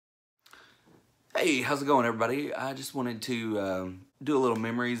Hey, how's it going, everybody? I just wanted to do a little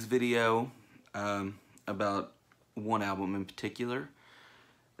memories video about one album in particular.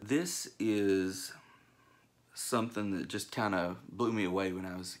 This is something that just kind of blew me away when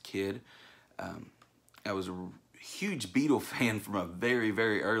I was a kid. I was a huge Beatle fan from a very,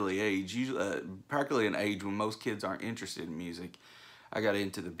 very early age, usually, practically an age when most kids aren't interested in music. I got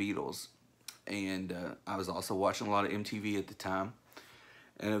into the Beatles, and I was also watching a lot of MTV at the time,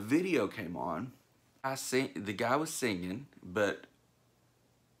 and a video came on. The guy was singing, but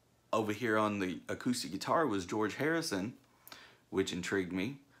over here on the acoustic guitar was George Harrison, which intrigued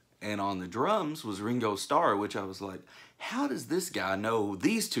me. And on the drums was Ringo Starr, which I was like, how does this guy know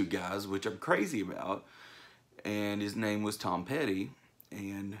these two guys, which I'm crazy about? And his name was Tom Petty,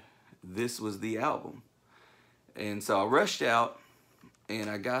 and this was the album. And so I rushed out, and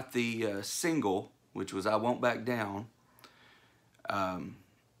I got the single, which was I Won't Back Down.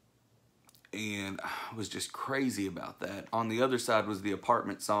 And I was just crazy about that. On the other side was the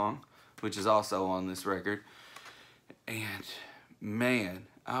Apartment song, which is also on this record. And man,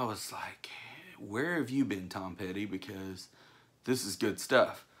 I was like, where have you been, Tom Petty? Because this is good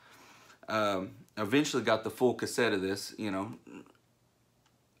stuff. I eventually got the full cassette of this,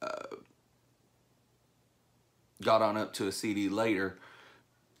 got on up to a CD later,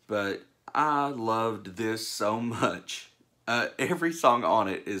 but I loved this so much. Every song on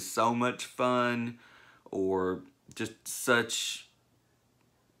it is so much fun, or just such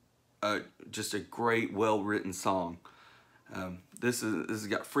just a great, well-written song. This has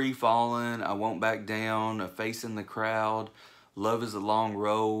got Free Fallin', I Won't Back Down, A Face in the Crowd, Love is a Long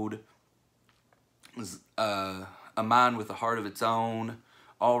Road, A Mind with a Heart of Its Own,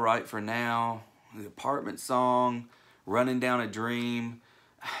 All Right for Now, the Apartment song, Runnin Down A Dream.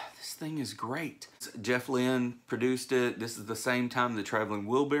 This thing is great. Jeff Lynne produced it. This is the same time the Traveling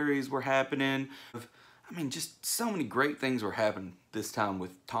Wilburys were happening. I mean, just so many great things were happening this time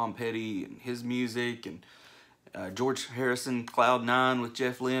with Tom Petty and his music, and George Harrison, Cloud 9 with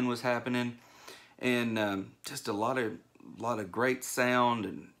Jeff Lynne was happening, and just a lot of great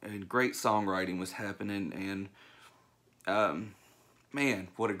sound and great songwriting was happening, and man,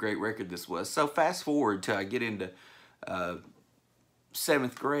 what a great record this was. So fast forward till I get into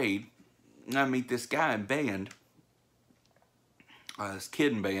 7th grade, and I meet this guy in band, this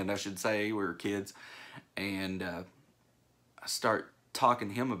kid in band, I should say. We were kids, and I start talking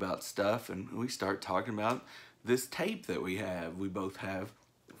to him about stuff, and we start talking about this tape that we both have,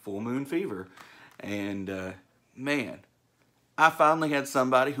 Full Moon Fever, and man, I finally had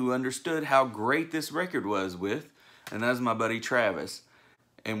somebody who understood how great this record was and that was my buddy Travis,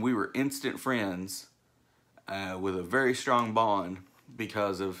 and we were instant friends with a very strong bond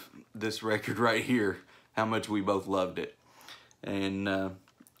because of this record right here, how much we both loved it. And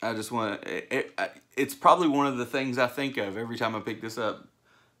I just want to, it's probably one of the things I think of every time I pick this up,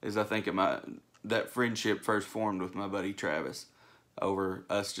 is I think of that friendship first formed with my buddy Travis over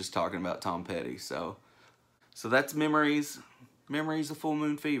us just talking about Tom Petty. So that's Memories of Full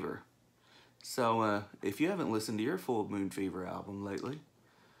Moon Fever. So if you haven't listened to your Full Moon Fever album lately,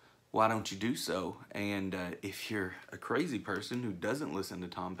 why don't you do so? And if you're a crazy person who doesn't listen to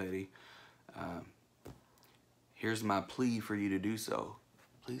Tom Petty, here's my plea for you to do so.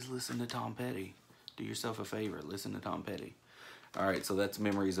 Please listen to Tom Petty. Do yourself a favor, listen to Tom Petty. All right, so that's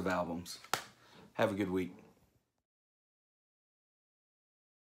Memories of Albums. Have a good week.